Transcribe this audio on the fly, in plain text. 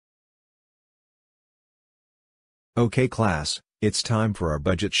Okay class, it's time for our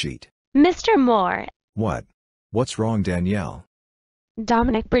budget sheet. Mr. Moore, What? What's wrong, Danielle?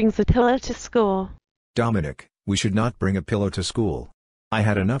 Dominic brings a pillow to school. Dominic, we should not bring a pillow to school. I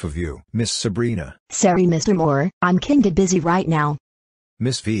had enough of you. Miss Sabrina. Sorry, Mr. Moore, I'm kinda busy right now.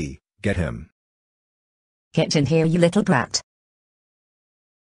 Miss V, get him. Get in here, you little brat.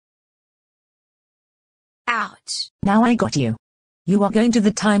 Ouch. Now I got you. You are going to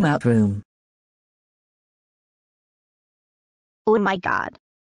the timeout room. Oh my god.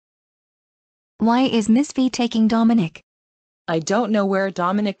 Why is Miss V taking Dominic? I don't know where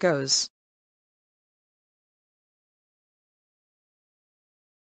Dominic goes.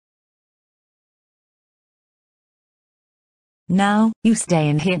 Now, you stay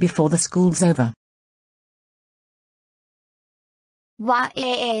in here before the school's over. Why?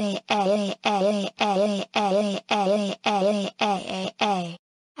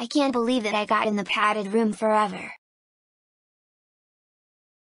 I can't believe that I got in the padded room forever.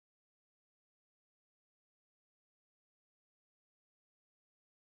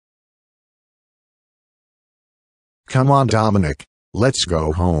 Come on, Dominic, let's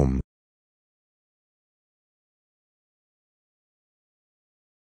go home.